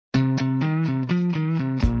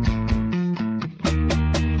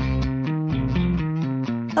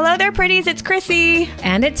there, pretties. It's Chrissy.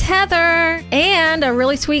 And it's Heather. And a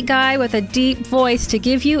really sweet guy with a deep voice to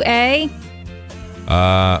give you a...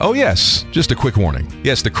 Oh yes, just a quick warning.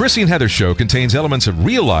 Yes, the Chrissy and Heather show contains elements of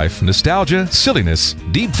real life, nostalgia, silliness,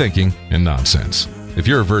 deep thinking, and nonsense. If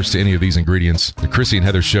you're averse to any of these ingredients, the Chrissy and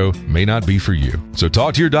Heather show may not be for you. So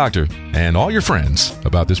talk to your doctor and all your friends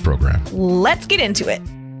about this program. Let's get into it.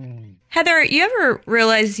 Heather, you ever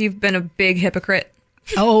realize you've been a big hypocrite?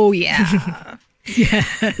 Oh, yeah.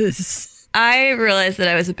 Yes. I realized that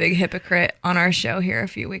I was a big hypocrite on our show here a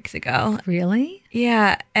few weeks ago. Really?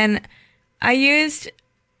 Yeah, and I used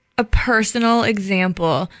a personal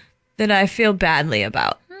example that I feel badly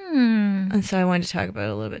about. And so I wanted to talk about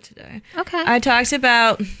it a little bit today. Okay.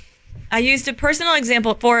 I used a personal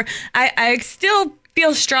example I still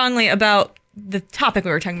feel strongly about the topic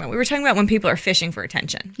we were talking about. We were talking about when people are fishing for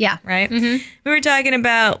attention. Yeah. Right? Mm-hmm. We were talking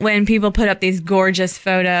about when people put up these gorgeous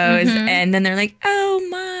photos and then they're like, oh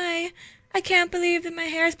my, I can't believe that my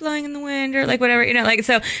hair is blowing in the wind or like whatever,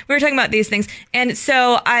 so we were talking about these things. And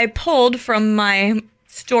so I pulled from my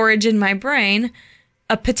storage in my brain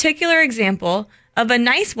a particular example of a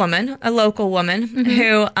nice woman, a local woman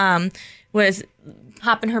who was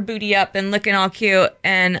hopping her booty up and looking all cute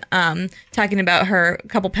and talking about her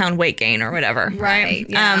couple pound weight gain or whatever. Right.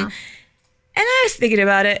 Yeah. And I was thinking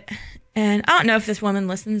about it, and I don't know if this woman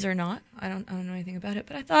listens or not. I don't know anything about it,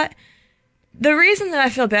 but I thought the reason that I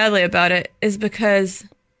feel badly about it is because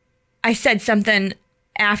I said something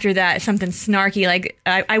after that, something snarky, like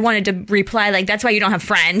I wanted to reply like, that's why you don't have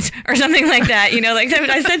friends or something like that, like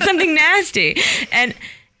I said something nasty. And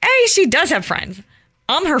she does have friends.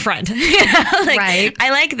 I'm her friend. Right. I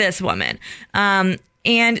like this woman. And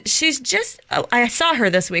she's just, I saw her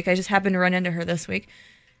this week. I just happened to run into her this week.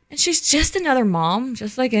 And she's just another mom,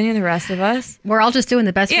 just like any of the rest of us. We're all just doing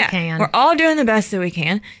the best we can. We're all doing the best that we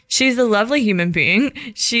can. She's a lovely human being.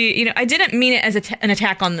 She, I didn't mean it as an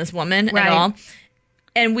attack on this woman at all.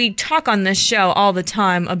 And we talk on this show all the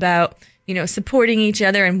time about, supporting each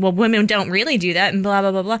other and, well, women don't really do that and blah,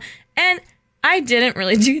 blah, blah, blah. And I didn't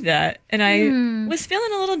really do that. And I was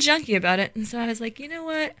feeling a little junky about it. And so I was like, you know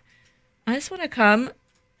what? I just want to come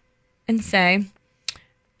and say,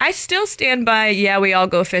 I still stand by, we all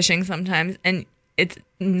go fishing sometimes. And it's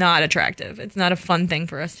not attractive. It's not a fun thing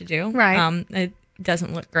for us to do. Right. It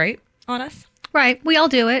doesn't look great on us. Right. We all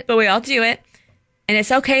do it. But we all do it. And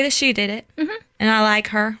it's okay that she did it. Mm-hmm. And I like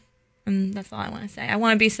her. And that's all I want to say. I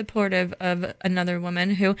want to be supportive of another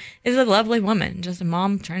woman who is a lovely woman, just a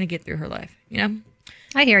mom trying to get through her life,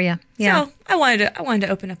 I hear you. Yeah. So I wanted to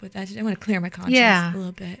open up with that today. I want to clear my conscience a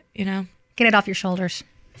little bit, Get it off your shoulders.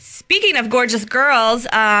 Speaking of gorgeous girls,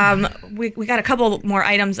 we got a couple more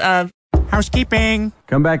items of housekeeping.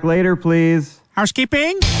 Come back later, please.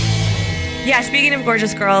 Housekeeping. Yeah, speaking of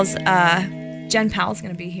gorgeous girls, Jen Powell's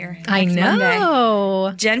going to be here next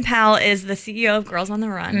Monday. Jen Powell is the CEO of Girls on the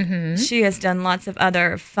Run. Mm-hmm. She has done lots of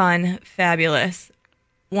other fun, fabulous,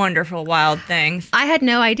 wonderful, wild things. I had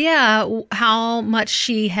no idea how much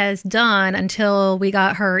she has done until we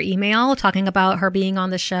got her email talking about her being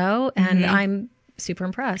on the show, and I'm super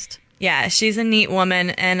impressed. Yeah, she's a neat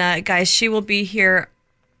woman, and guys, she will be here.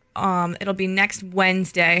 It'll be next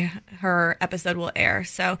Wednesday. Her episode will air,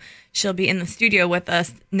 so she'll be in the studio with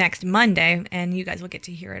us next Monday, and you guys will get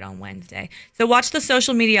to hear it on Wednesday. So watch the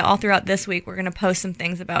social media all throughout this week. We're going to post some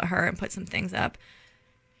things about her and put some things up.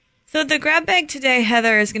 So the grab bag today,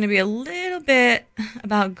 Heather, is going to be a little bit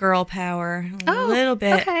about girl power, a little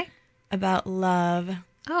bit about love.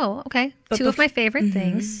 Oh, okay. But two of my favorite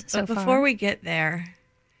things so far. Before we get there,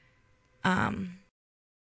 I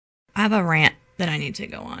have a rant that I need to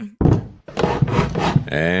go on.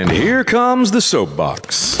 And here comes the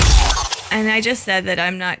soapbox. And I just said that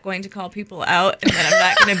I'm not going to call people out and that I'm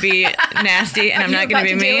not going to be nasty and I'm not going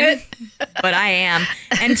to be mean. But I am.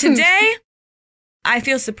 And today, I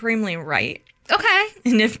feel supremely right. Okay.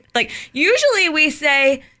 And usually we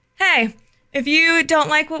say, hey, if you don't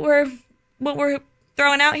like what we're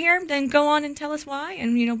throwing out here, then go on and tell us why,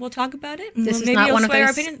 and we'll talk about it. And maybe you'll sway our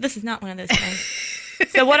opinion. This is not one of those things.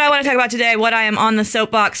 So what I want to talk about today, what I am on the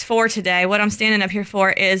soapbox for today, what I'm standing up here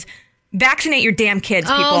for is vaccinate your damn kids,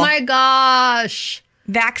 people. Oh my gosh.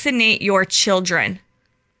 Vaccinate your children.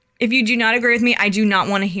 If you do not agree with me, I do not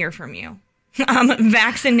want to hear from you.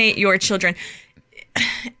 Vaccinate your children.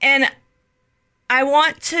 And I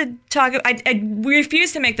want to talk, I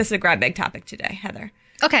refuse to make this a grab bag topic today, Heather.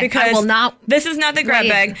 Okay, because I will not. This is not the grab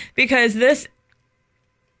bag because there's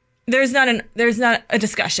not a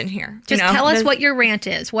discussion here. Just tell us what your rant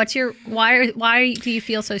is. Why do you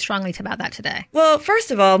feel so strongly about that today? Well,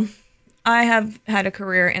 first of all, I have had a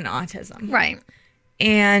career in autism. Right.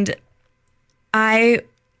 And I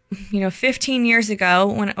 15 years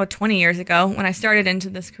ago, or 20 years ago, when I started into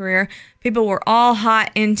this career, people were all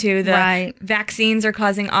hot into the vaccines are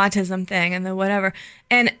causing autism thing and the whatever.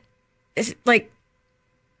 And it's like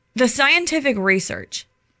the scientific research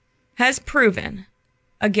has proven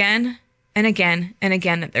again and again and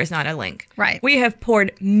again that there's not a link. Right. We have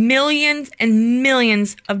poured millions and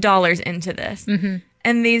millions of dollars into this. Mm-hmm.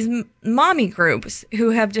 And these mommy groups who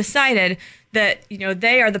have decided that,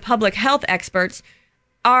 they are the public health experts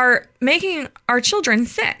are making our children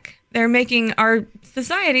sick. They're making our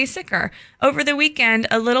society sicker. Over the weekend,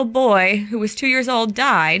 a little boy who was 2 years old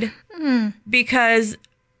died because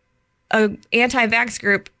an anti-vax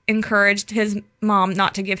group encouraged his mom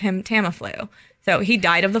not to give him Tamiflu. So he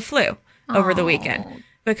died of the flu over the weekend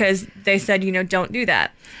because they said, don't do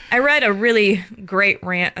that. I read a really great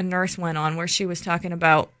rant a nurse went on where she was talking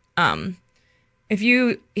about if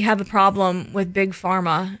you have a problem with big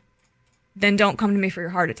pharma, then don't come to me for your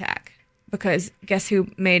heart attack, because guess who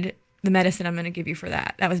made the medicine I'm going to give you for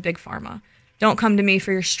that? That was big pharma. Don't come to me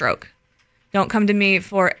for your stroke. Don't come to me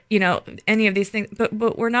for, any of these things.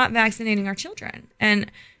 But we're not vaccinating our children, and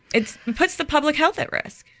it puts the public health at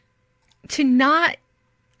risk.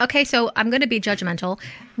 Okay, so I'm going to be judgmental.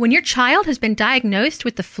 When your child has been diagnosed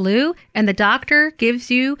with the flu and the doctor gives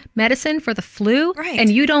you medicine for the flu and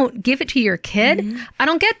you don't give it to your kid, I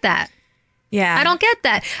don't get that. Yeah. I don't get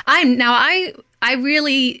that. I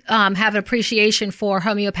really have an appreciation for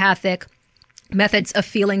homeopathic methods of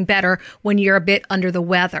feeling better when you're a bit under the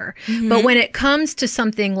weather. Mm-hmm. But when it comes to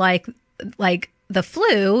something like the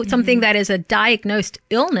flu, something that is a diagnosed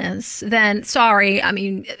illness, then sorry. I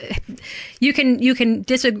mean, you can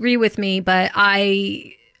disagree with me, but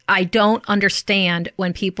I don't understand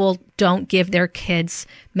when people don't give their kids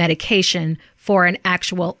medication for an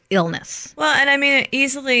actual illness. Well, and I mean, it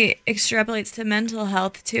easily extrapolates to mental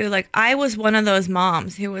health too. Like, I was one of those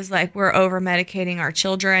moms who was like, we're over medicating our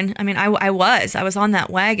children. I mean, I was on that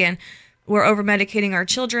wagon. We're over medicating our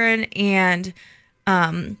children, and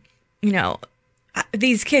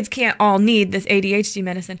these kids can't all need this ADHD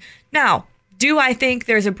medicine. Now, do I think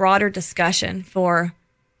there's a broader discussion for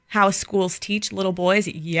how schools teach little boys?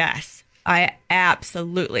 Yes, I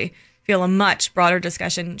absolutely feel a much broader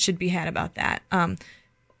discussion should be had about that.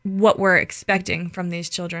 What we're expecting from these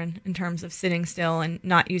children in terms of sitting still and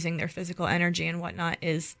not using their physical energy and whatnot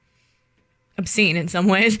is obscene in some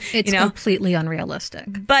ways. It's completely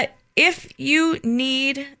unrealistic. But if you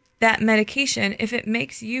need that medication, if it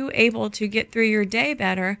makes you able to get through your day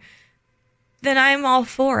better, then I'm all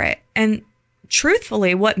for it. And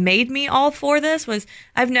truthfully, what made me all for this was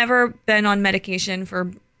I've never been on medication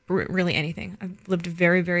for really anything. I've lived a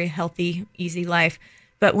very, very healthy, easy life.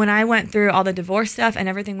 But when I went through all the divorce stuff and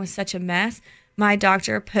everything was such a mess, my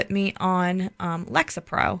doctor put me on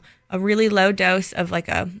Lexapro, a really low dose of I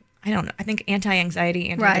think anti-anxiety,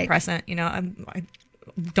 antidepressant. Right. I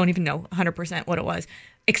don't even know 100% what it was,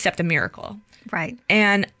 except a miracle. Right.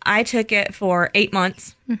 And I took it for 8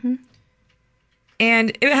 months,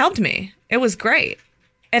 and it helped me. It was great.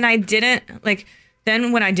 And I didn't,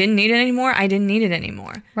 then when I didn't need it anymore, I didn't need it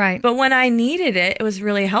anymore. Right. But when I needed it, it was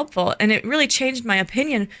really helpful. And it really changed my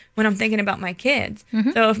opinion when I'm thinking about my kids.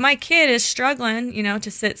 Mm-hmm. So if my kid is struggling,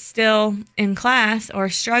 to sit still in class or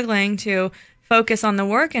struggling to focus on the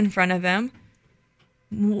work in front of him,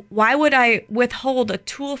 why would I withhold a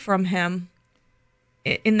tool from him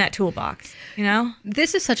in that toolbox,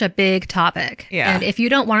 This is such a big topic. Yeah. And if you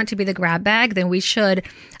don't want it to be the grab bag, then we should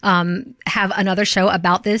have another show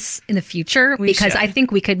about this in the future, because I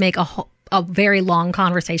think we could make a very long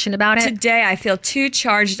conversation about it. Today, I feel too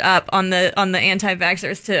charged up on the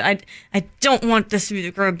anti-vaxxers I don't want this to be the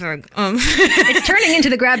grab bag. It's turning into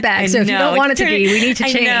the grab bag. So if you don't want it to be, we need to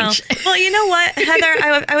change. I know. Well, you know what,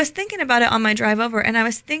 Heather, I was thinking about it on my drive over, and I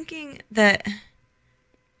was thinking that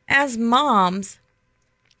as moms,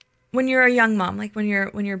 when you're a young mom, when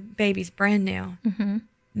your baby's brand new,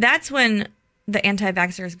 that's when the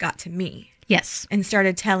anti-vaxxers got to me. Yes. And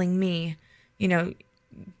started telling me,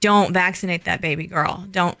 don't vaccinate that baby girl.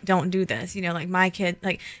 Don't do this. My kid,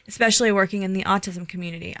 especially working in the autism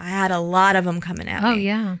community, I had a lot of them coming at me. Oh,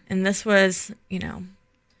 yeah. And this was,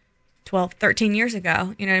 12, 13 years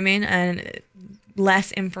ago, you know what I mean? And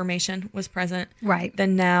less information was present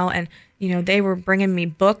than now. And, they were bringing me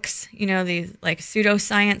books, these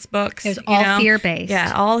pseudoscience books. It was all fear-based.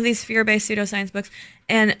 Yeah, all of these fear-based pseudoscience books.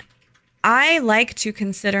 And I like to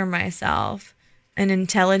consider myself an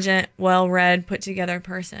intelligent, well-read, put-together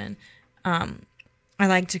person. I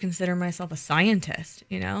like to consider myself a scientist,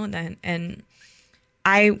 and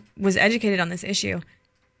I was educated on this issue.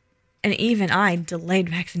 And even I delayed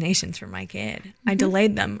vaccinations for my kid. I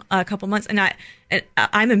delayed them a couple months, and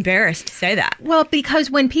I'm embarrassed to say that. Well, because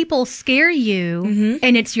when people scare you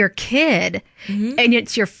and it's your kid and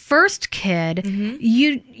it's your first kid,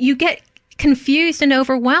 you get confused and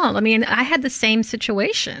overwhelmed. I mean, I had the same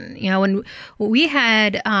situation, when we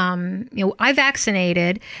had, I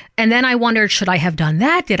vaccinated, and then I wondered, should I have done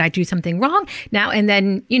that? Did I do something wrong? And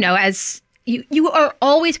then, as you are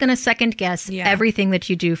always going to second guess everything that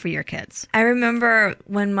you do for your kids. I remember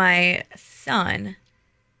when my son,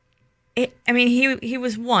 he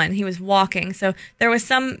was 1, he was walking. So there was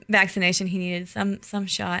some vaccination he needed, some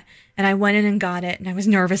shot. And I went in and got it, and I was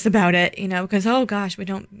nervous about it, because, oh gosh, we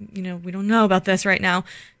don't know about this right now.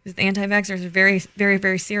 Because the anti-vaxxers are very, very,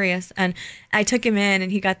 very serious. And I took him in,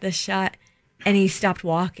 and he got this shot, and he stopped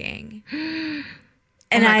walking.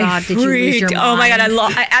 And God, did you lose your mind? Oh my God,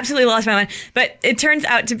 I absolutely lost my mind. But it turns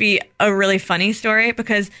out to be a really funny story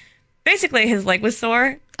because basically his leg was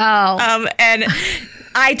sore. Oh. And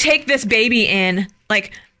I take this baby in,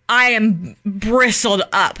 like I am bristled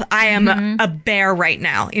up. I am a bear right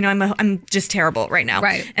now. I'm just terrible right now.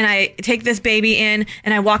 Right. And I take this baby in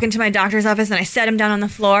and I walk into my doctor's office and I set him down on the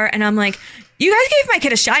floor and I'm like, you guys gave my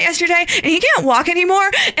kid a shot yesterday and he can't walk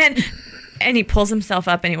anymore. And he pulls himself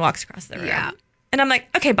up and he walks across the room. Yeah. And I'm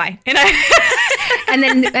like, okay, bye. And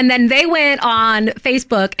and then they went on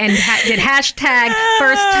Facebook and did hashtag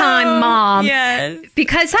first time mom. Yes.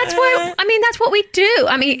 Because that's what we do.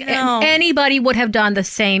 Anybody would have done the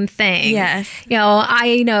same thing. Yes.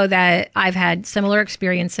 I know that I've had similar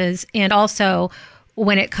experiences. And also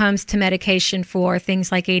when it comes to medication for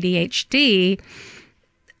things like ADHD,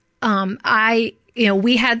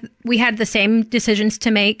 we had the same decisions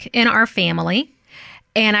to make in our family.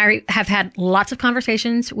 And I have had lots of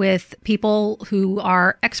conversations with people who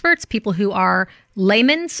are experts, people who are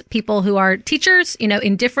laymen, people who are teachers,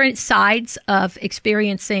 in different sides of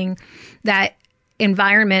experiencing that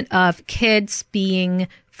environment of kids being,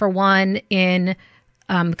 for one, in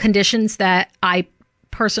conditions that I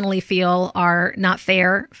personally feel are not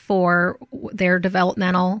fair for their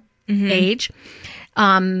developmental age. But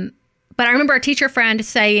I remember a teacher friend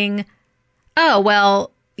saying, oh,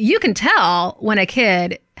 well, you can tell when a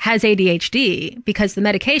kid has ADHD because the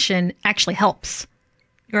medication actually helps.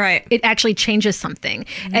 Right. It actually changes something.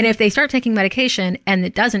 And if they start taking medication and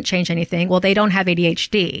it doesn't change anything, well, they don't have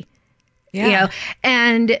ADHD. Yeah.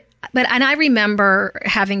 And I remember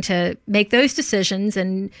having to make those decisions.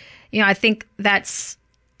 And, I think that's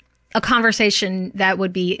a conversation that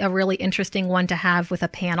would be a really interesting one to have with a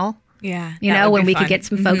panel. Yeah. When we could get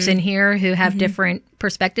some folks in here who have different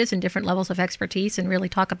perspectives and different levels of expertise and really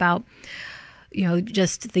talk about,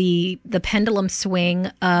 just the pendulum swing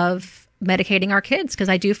of medicating our kids. Because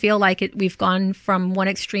I do feel like we've gone from one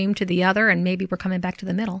extreme to the other and maybe we're coming back to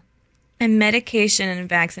the middle. And medication and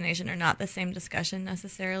vaccination are not the same discussion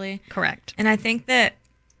necessarily. Correct. And I think that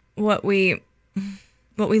what we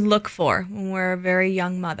look for when we're a very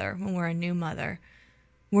young mother, when we're a new mother,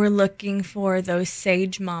 we're looking for those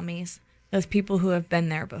sage mommies, those people who have been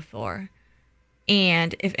there before.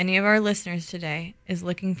 And if any of our listeners today is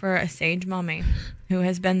looking for a sage mommy who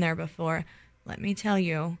has been there before, let me tell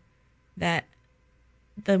you that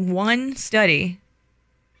the one study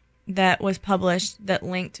that was published that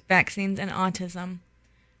linked vaccines and autism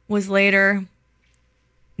was later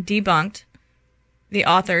debunked. The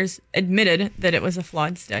authors admitted that it was a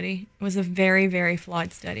flawed study. It was a very, very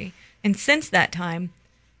flawed study. And since that time,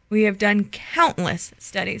 we have done countless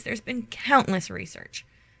studies. There's been countless research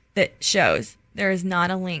that shows there is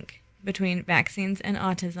not a link between vaccines and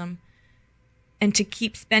autism. And to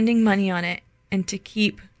keep spending money on it and to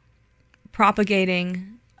keep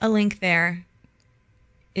propagating a link there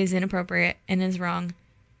is inappropriate and is wrong.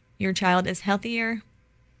 Your child is healthier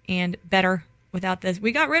and better without this.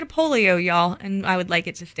 We got rid of polio, y'all, and I would like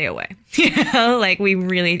it to stay away.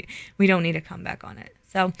 We don't need a comeback on it.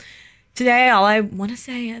 So today, all I want to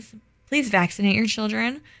say is please vaccinate your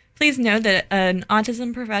children. Please know that an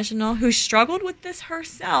autism professional who struggled with this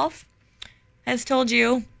herself has told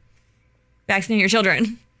you, vaccinate your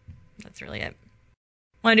children. That's really it.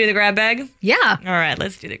 Want to do the grab bag? Yeah. All right,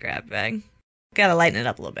 let's do the grab bag. Got to lighten it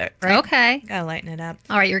up a little bit. Right? Okay. Got to lighten it up.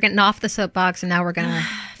 All right, you're getting off the soapbox, and now we're going to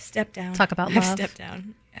step down. Talk about love. Step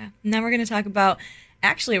down. Yeah. Now we're going to talk about,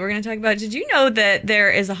 did you know that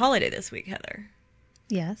there is a holiday this week, Heather?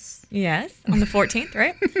 Yes. Yes, on the 14th,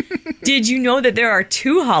 right? Did you know that there are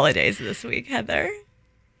 2 holidays this week, Heather?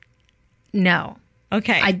 No.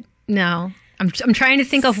 Okay. No. I'm trying to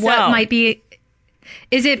think of what might be.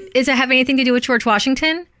 Is it have anything to do with George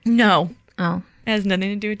Washington? No. Oh. It has nothing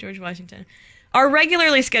to do with George Washington. our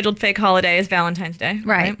regularly scheduled fake holiday is Valentine's Day,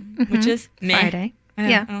 Right. Which is meh. Friday. I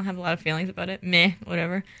Yeah. don't have a lot of feelings about it. Meh,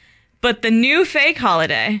 whatever. But the new fake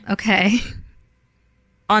holiday Okay.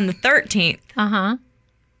 on the 13th, Uh-huh.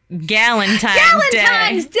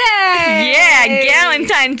 Galentine's Day. Yeah,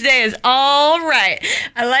 Galentine's Day is all right.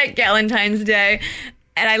 I like Galentine's Day.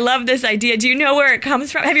 And I love this idea. Do you know where it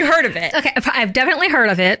comes from? Have you heard of it? Okay, I've definitely heard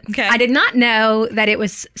of it. Okay. I did not know that it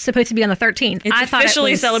was supposed to be on the 13th. It's I thought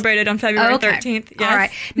officially it was celebrated on February Okay. 13th. Yes. All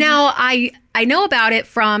right. Now, I know about it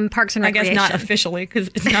from Parks and I Recreation. guess not officially because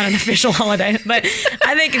it's not an official holiday, but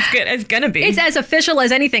I think it's good. It's going to be. It's as official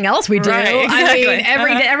as anything else we do. Right, I mean,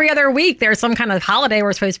 exactly. every other week there's some kind of holiday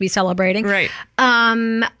we're supposed to be celebrating. Right.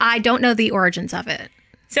 I don't know the origins of it.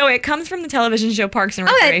 So it comes from the television show Parks and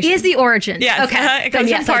Oh, Recreation. that is the origins. Yeah, Okay. it Then comes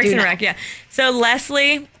yes, from I Parks do and know. Rec. Yeah. So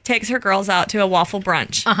Leslie takes her girls out to a waffle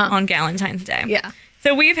brunch on Galentine's Day. Yeah.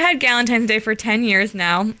 So we've had Galentine's Day for 10 years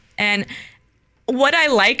now, and what I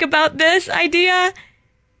like about this idea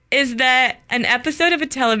is that an episode of a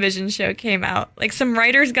television show came out. Like some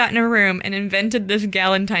writers got in a room and invented this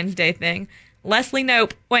Galentine's Day thing. Leslie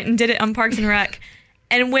Knope went and did it on Parks and Rec,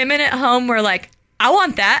 and women at home were like, I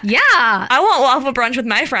want that. Yeah. I want waffle brunch with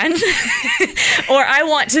my friends, or I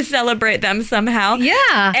want to celebrate them somehow.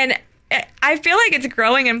 Yeah. And I feel like it's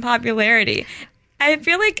growing in popularity. I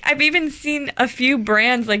feel like I've even seen a few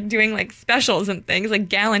brands like doing like specials and things like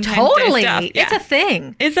Galentine's Totally. Day stuff. Yeah. It's a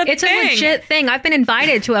thing. It's a thing. legit thing. I've been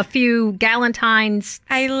invited to a few Galentine's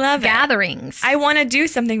I love it. gatherings. I want to do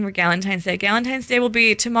something for Galentine's Day. Galentine's Day will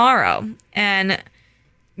be tomorrow, and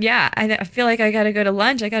yeah, I feel like I got to go to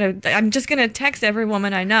lunch. I'm just gonna text every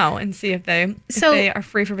woman I know and see if they are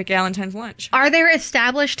free for a Galentine's lunch. Are there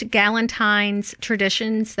established Galentine's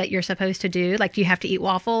traditions that you're supposed to do? Like, do you have to eat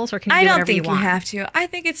waffles, or can you I do don't whatever think you want? have to. I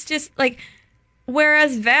think it's just like,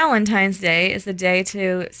 whereas Valentine's Day is the day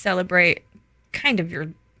to celebrate kind of your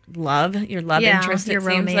love Yeah, interest. It your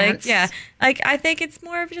seems like, romance. yeah, like I think it's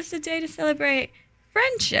more of just a day to celebrate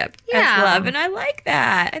friendship Yeah. as love, and I like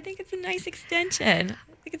that. I think it's a nice extension.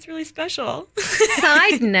 I think it's really special.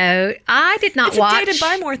 Side note: I did not It's watch. a day to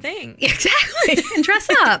buy more things. Exactly, and dress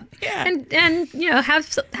up, Yeah. and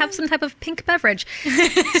have some type of pink beverage.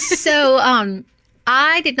 So,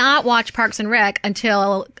 I did not watch Parks and Rec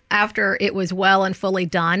until after it was well and fully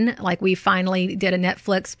done. Like, we finally did a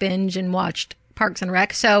Netflix binge and watched Parks and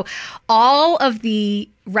Rec. So all of the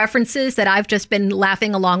references that I've just been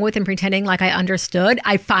laughing along with and pretending like I understood,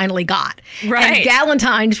 I finally got. Right. And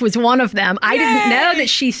Galentine's was one of them. I didn't know Yay. that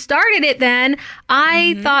she started it then.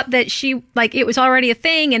 I thought that she, like, it was already a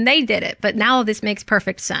thing and they did it. But now this makes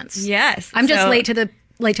perfect sense. Yes. I'm just So, late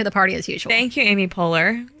to the party as usual. Thank you, Amy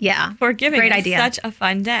Poehler, Yeah. for giving Great us idea. such a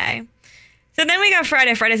fun day. So then we got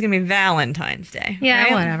Friday. Friday's gonna be Valentine's Day. Yeah,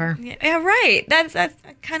 right? whatever. Yeah, right. That's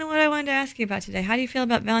kind of what I wanted to ask you about today. How do you feel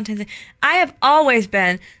about Valentine's Day? I have always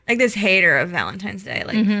been like this hater of Valentine's Day,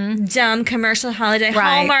 like dumb commercial holiday,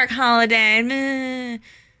 Right. Hallmark holiday. Meh.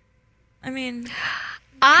 I mean,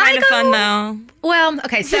 I kind of fun though. Well,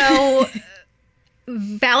 okay, so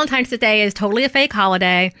Valentine's Day is totally a fake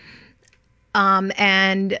holiday.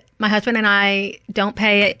 And my husband and I don't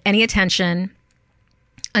pay any attention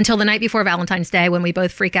until the night before Valentine's Day, when we both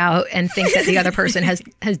freak out and think that the other person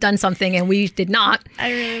has done something and we did not.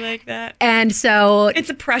 I really like that. And so It's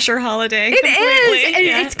a pressure holiday. it is. completely.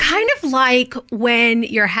 And it's kind of like when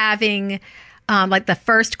you're having like the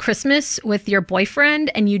first Christmas with your boyfriend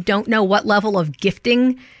and you don't know what level of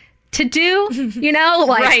gifting to do, you know?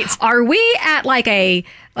 Like, Right. are we at like a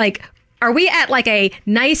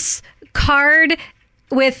nice card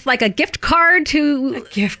with like a gift card to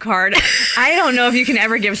gift card. I don't know if you can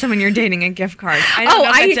ever give someone you're dating a gift card. I don't know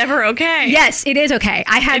if that's ever okay. Yes, it is okay.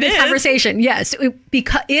 I had It this is? conversation. Yes,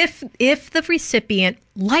 because if the recipient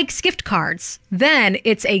likes gift cards, then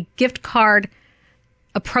it's a gift card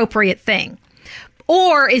appropriate thing.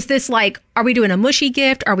 Or is this like, are we doing a mushy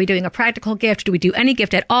gift? Are we doing a practical gift? Do we do any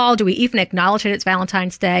gift at all? Do we even acknowledge that it's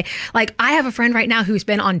Valentine's Day? Like, I have a friend right now who's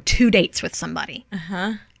been on 2 dates with somebody.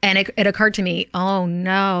 And it occurred to me, oh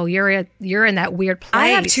no, you're in that weird place. I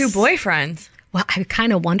have 2 boyfriends. Well, I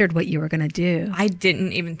kind of wondered what you were going to do. I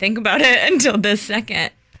didn't even think about it until this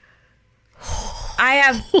second. I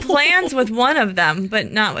have plans with one of them,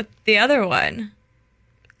 but not with the other one.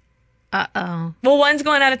 Uh-oh. Well, one's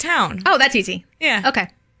going out of town. Oh, that's easy. Yeah. Okay.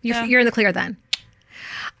 Yeah. You're in the clear then.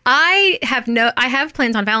 I have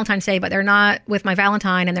plans on Valentine's Day, but they're not with my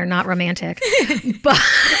Valentine and they're not romantic. But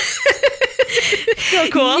So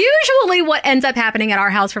cool. usually what ends up happening at our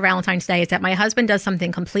house for Valentine's Day is that my husband does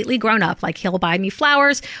something completely grown up. Like, he'll buy me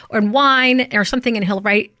flowers or wine or something, and he'll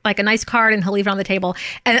write like a nice card and he'll leave it on the table.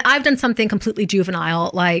 And I've done something completely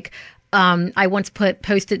juvenile, like I once put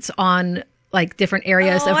Post-its on like different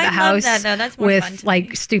areas of the house love that, though. That's more with fun to like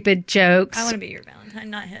me. stupid jokes. I want to be your Valentine,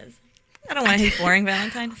 not his. I don't want his boring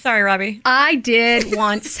Valentine. Sorry, Robbie. I did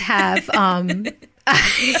once have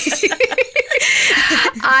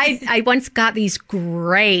I once got these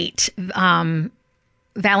great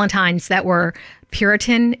Valentines that were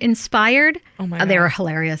Puritan inspired. Oh my They God. were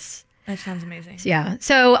hilarious. That sounds amazing. Yeah.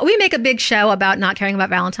 So we make a big show about not caring about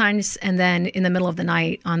Valentine's, and then in the middle of the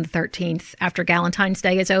night on the 13th, after Valentine's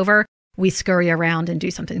Day is over, we scurry around and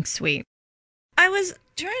do something sweet. I was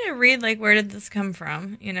trying to read, like, where did this come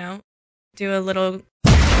from? You know, do a little.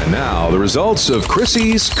 And now, the results of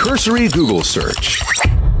Chrissy's cursory Google search.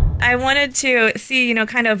 I wanted to see, you know,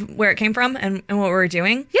 kind of where it came from and what we were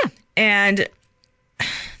doing. Yeah. And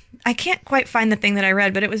I can't quite find the thing that I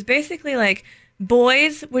read, but it was basically like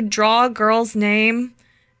boys would draw a girl's name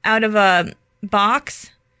out of a box,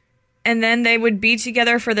 and then they would be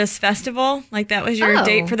together for this festival. Like that was your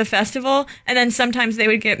date for the festival. And then sometimes they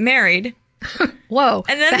would get married. Whoa.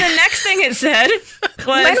 And then the next thing it said was...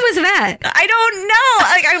 When was that? I don't know.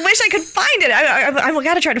 Like, I wish I could find it. I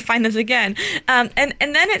got to try to find this again. And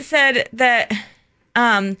then it said that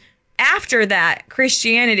after that,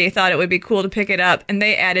 Christianity thought it would be cool to pick it up, and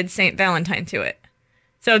they added Saint Valentine to it.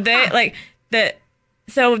 So they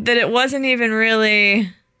so that it wasn't even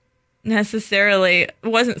really necessarily, it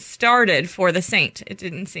wasn't started for the saint. It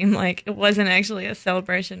didn't seem like it wasn't actually a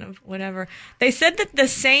celebration of whatever. They said that the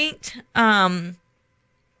saint,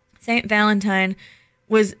 Saint Valentine,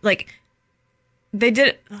 was like, they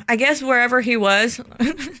did, I guess, wherever he was.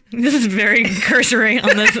 This is very cursory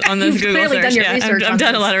on this You've Google clearly search. done your research I've on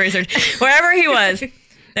done a this. lot of research. Wherever he was,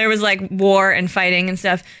 there was like war and fighting and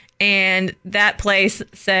stuff. And that place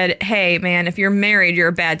said, hey, man, if you're married, you're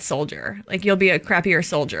a bad soldier. Like, you'll be a crappier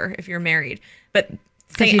soldier if you're married. But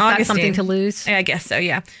Because St. you've got Augustine, something to lose. I guess so,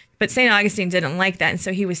 yeah. But St. Augustine didn't like that, and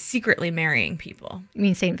so he was secretly marrying people. You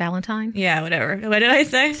mean Saint Valentine? Yeah, whatever. What did I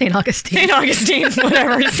say? Saint Augustine. St. Augustine,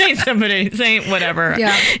 whatever. Saint somebody. Saint whatever.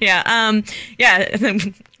 Yeah. Yeah. Yeah.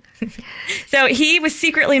 So he was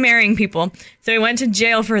secretly marrying people. So he went to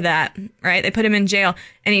jail for that, right? They put him in jail,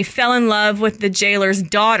 and he fell in love with the jailer's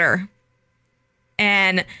daughter.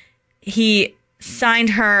 And he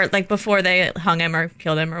signed her, like, before they hung him or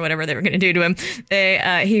killed him or whatever they were going to do to him.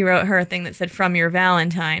 He wrote her a thing that said, "From your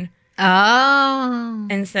Valentine." Oh.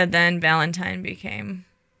 And so then Valentine became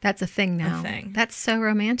That's a thing now. thing. That's so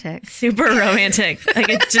romantic. super romantic. Like,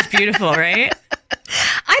 it's just beautiful, right?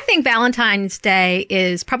 I think Valentine's Day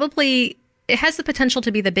is probably, it has the potential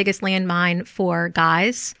to be the biggest landmine for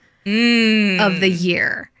guys of the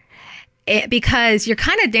year. Because you're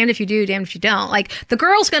kind of damned if you do, damned if you don't. Like, the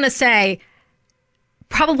girl's going to say,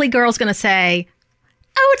 oh,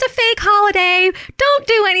 it's a fake holiday. Don't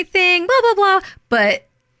do anything, blah, blah, blah. But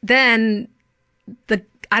then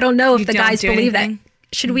I don't know if You the don't guys do believe anything?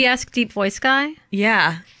 that. Should we ask Deep Voice Guy?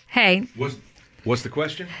 Yeah. Hey, What's the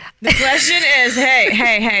question? The question is,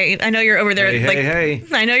 hey, I know you're over there. Hey.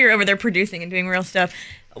 I know you're over there producing and doing real stuff.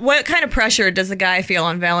 What kind of pressure does a guy feel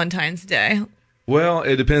on Valentine's Day? Well,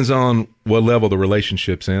 it depends on what level the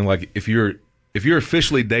relationship's in. Like, if you're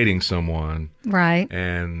officially dating someone right.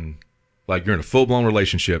 and like you're in a full-blown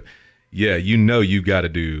relationship, yeah, you got to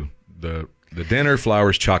do the dinner,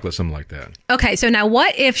 flowers, chocolate, something like that. Okay, so now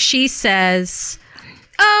what if she says,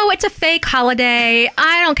 oh, it's a fake holiday.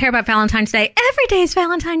 I don't care about Valentine's Day. Every day is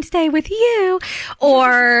Valentine's Day with you.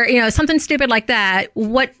 Or, something stupid like that.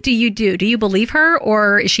 What do you do? Do you believe her,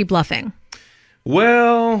 or is she bluffing?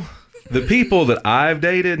 Well, the people that I've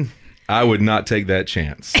dated, I would not take that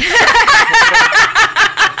chance.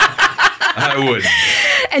 I wouldn't.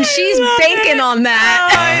 And she's banking on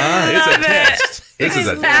that. It's a test. This is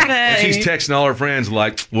a love test. it. And she's texting all her friends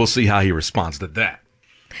like, we'll see how he responds to that.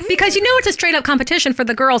 Because it's a straight up competition for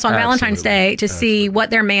the girls on Valentine's Absolutely. Day to see what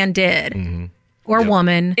their man did or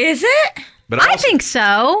woman. Is it? But I think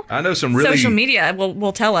so. I know some really Social media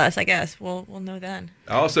will tell us, I guess. We'll know then.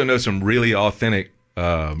 I also know some really authentic,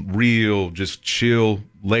 real, just chill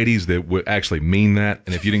ladies that would actually mean that.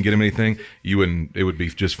 And if you didn't get them anything, it would be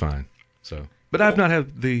just fine. So, but I've not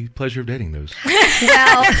had the pleasure of dating those.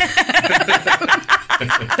 Well,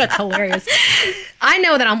 that's hilarious. I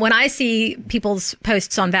know that when I see people's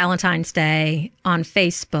posts on Valentine's Day on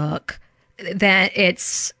Facebook, that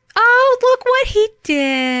it's, oh, look what he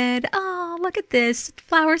did. Oh, look at this.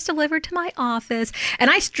 Flowers delivered to my office.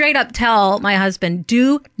 And I straight up tell my husband,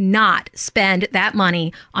 do not spend that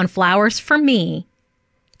money on flowers for me.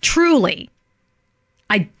 Truly.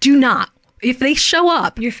 I do not. If they show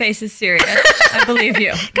up. Your face is serious. I believe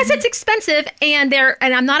you. Because it's expensive, and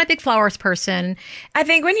I'm not a big flowers person. I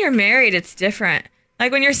think when you're married, it's different.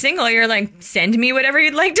 Like when you're single, you're like, send me whatever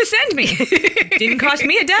you'd like to send me. Didn't cost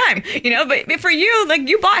me a dime, but for you, like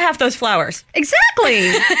you bought half those flowers.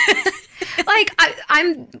 Exactly. Like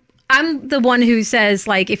I'm the one who says,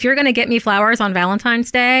 like, if you're going to get me flowers on Valentine's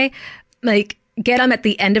Day, like, get them at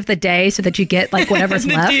the end of the day so that you get like whatever's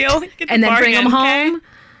The left deal. Get the and then bring them bargain, home. okay?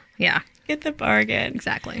 Yeah, Get the bargain.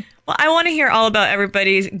 exactly. Well, I want to hear all about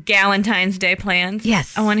everybody's Galentine's Day plans.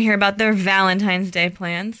 Yes. I want to hear about their Valentine's Day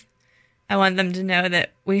plans. I want them to know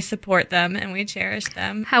that we support them and we cherish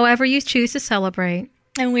them. However you choose to celebrate.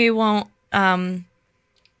 And we won't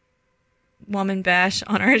woman bash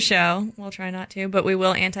on our show. We'll try not to, but we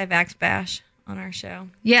will anti-vax bash on our show.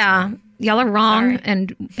 Yeah, y'all are wrong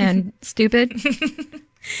and stupid.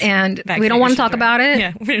 And we don't want to talk about it.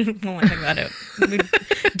 Yeah, we don't want to talk about it.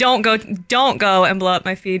 Don't go and blow up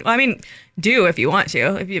my feed. Well, I mean, do if you want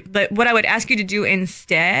to. But what I would ask you to do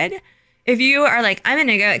instead, if you are like, I'm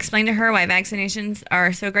gonna go explain to her why vaccinations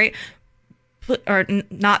are so great, or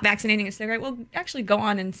not vaccinating is so great. Well, actually go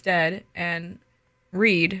on instead and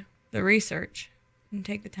read the research and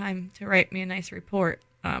take the time to write me a nice report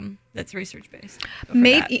that's research based.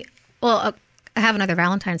 Maybe. Well, I have another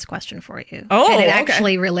Valentine's question for you. Oh, and it okay.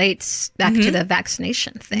 actually relates back to the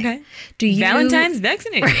vaccination thing. Okay. Do you Valentine's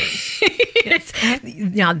vaccination? Yes.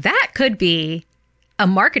 Now that could be a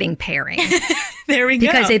marketing pairing There we go.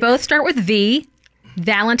 because they both start with V.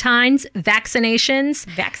 Valentine's, vaccinations.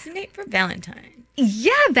 Vaccinate for Valentine.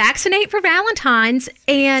 Yeah, vaccinate for Valentine's.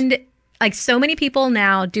 And like so many people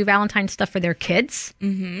now do Valentine's stuff for their kids.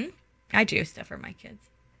 I do stuff for my kids.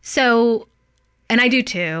 So, and I do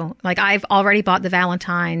too. Like I've already bought the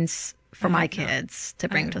Valentines for my kids to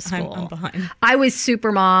bring to school. I'm behind. I was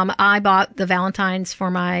super mom. I bought the Valentines for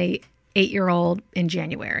my 8-year-old in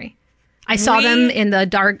January. I saw them in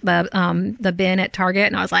the bin at Target,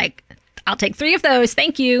 and I was like, "I'll take 3 of those,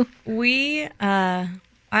 thank you."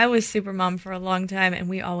 I was super mom for a long time, and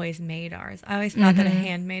we always made ours. I always thought that a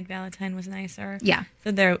handmade Valentine was nicer. Yeah.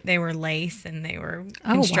 So they were lace, and they were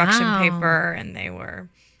construction wow. paper, and they were,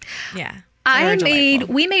 yeah.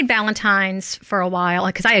 We made Valentines for a while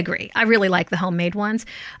because I agree. I really like the homemade ones.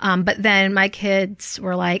 But then my kids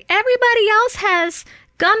were like, everybody else has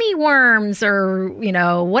gummy worms or,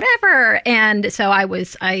 whatever. And so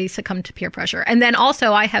I succumbed to peer pressure. And then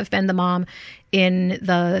also I have been the mom in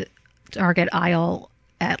the Target aisle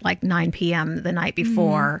at like 9 p.m. the night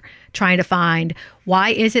before trying to find why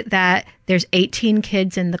is it that there's 18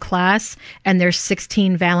 kids in the class and there's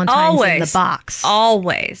 16 Valentines in the box.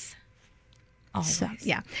 Always. So,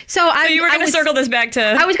 yeah. So you were going to circle this back to...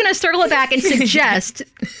 I was going to circle it back and suggest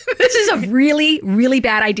this is a really, really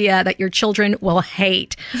bad idea that your children will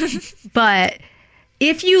hate. But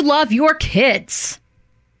if you love your kids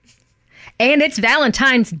and it's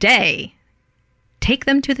Valentine's Day, take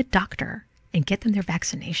them to the doctor and get them their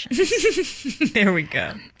vaccinations. There we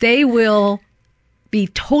go. They will be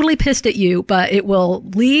totally pissed at you, but it will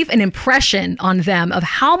leave an impression on them of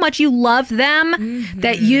how much you love them,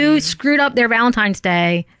 that you screwed up their Valentine's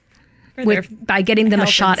Day by getting them a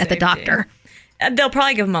shot at the doctor. They'll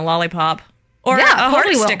probably give them a lollipop or a heart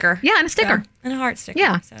sticker. Yeah, and a sticker. And a heart sticker.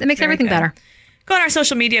 Yeah, So that makes very everything good. better. Go on our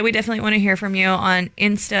social media. We definitely want to hear from you on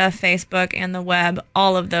Insta, Facebook, and the web.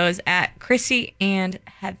 All of those at Chrissy and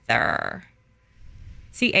Heather.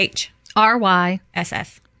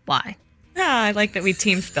 CHRYSS. Why? I like that we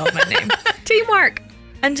team spelled my name. Teamwork.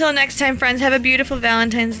 Until next time, friends, have a beautiful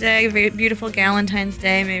Valentine's Day, a beautiful Galentine's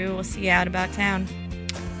Day. Maybe we'll see you out about town.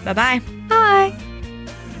 Bye-bye. Bye.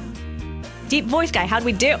 Deep voice guy, how'd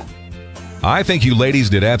we do? I think you ladies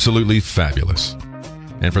did absolutely fabulous.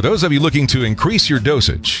 And for those of you looking to increase your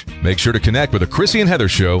dosage, make sure to connect with the Chrissy and Heather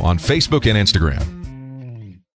Show on Facebook and Instagram.